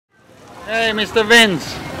Hey, Mr.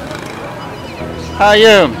 Vince. How are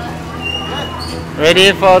you?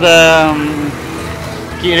 Ready for the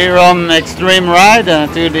Kirirom extreme ride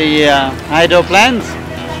to the hydro plants?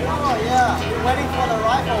 Oh yeah, we're waiting for the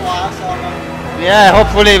ride for a while, so. Yeah,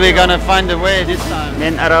 hopefully we're gonna find a way this time.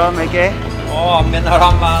 Men arom, okay? Oh, men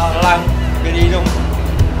arom lang Kirirom.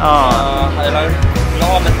 Hay là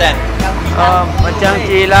lo mình tên. Macam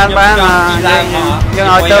Chilang bang, yang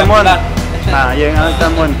auto mun. Yang auto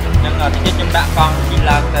mun. Nhưng mà cái chúng đã con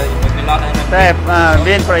Chilang từ pilot này.แต่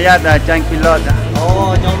viênประหยัดจังpilot.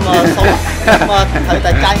 Oh, nhóm sống mà thầy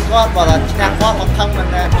tại tranh quá, bảo là trang quá một thân mình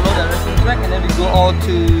nè. Follow the racing track and then we go all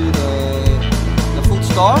to the food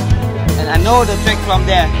store. And I know the track from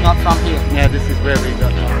there, not from here. Yeah, this is where we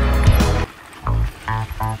got.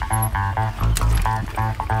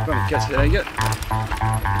 Gonna catch it again.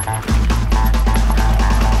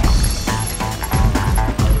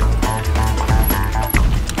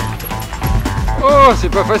 Oh, c'est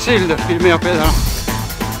pas facile de filmer en pédalant.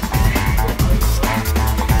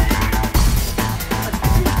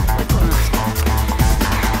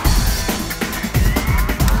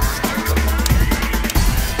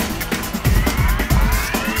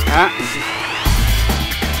 Ah.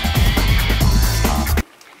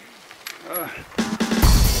 Oh.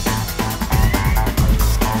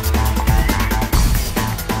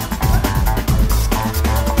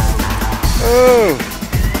 Oh,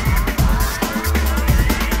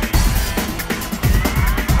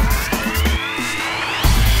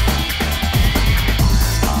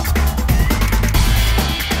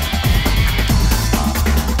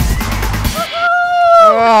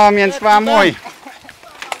 មានស្វាមួយ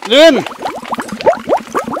លឿន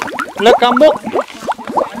លើកកាមុខ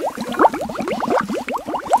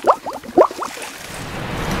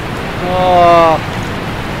អូ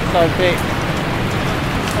សើចពេក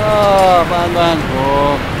អូបានអូ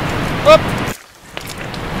អឹប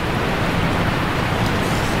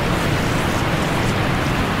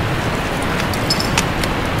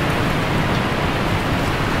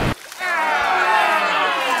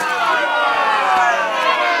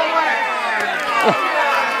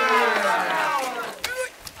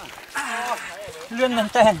លឿនមែន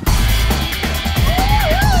តើ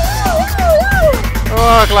អូ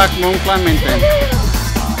ខ្លាចមុំខ្លាំងមែនតើ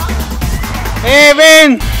អេវិន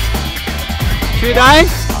ជួយដែរ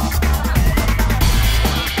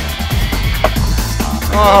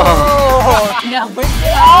អូឆ្នាំវិញ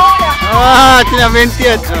ទៀតឆ្នាំវិញ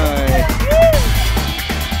ទៀតអើយ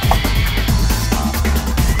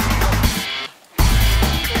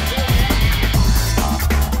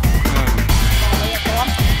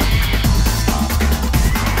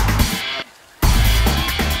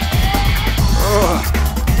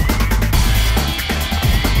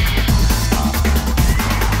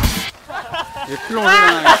Plong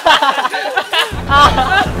lên này.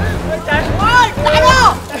 Chạy ơi, chạy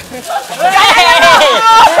đâu?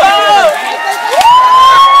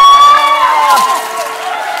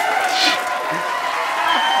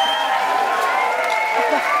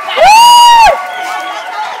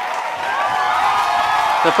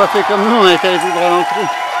 T'as pas fait comme nous, on était allé dans le trou.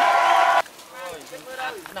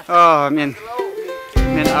 Oh, miền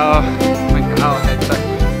ao, mình ao hết rồi.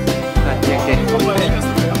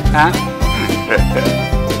 Hả?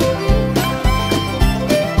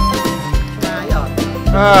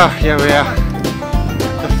 Oh, here we are,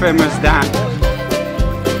 the famous dam.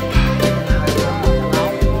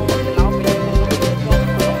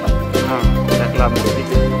 Oh, that's lovely.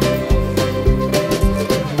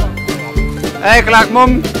 Ê, cái lạc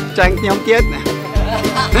mông, tránh nhóm tiết nè.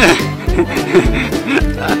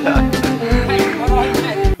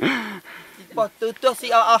 Từ trước xí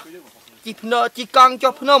chỉ con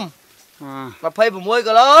cho phun nôm. Và phê bùi muối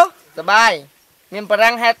cơ lố, sờ bài. Miền Bà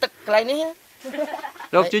Răng hai tức cái này nhé.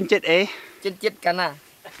 Lúc chuyên chết ấy. Chuyên chết cả nà.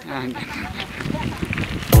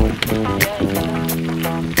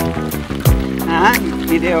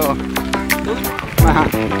 Video.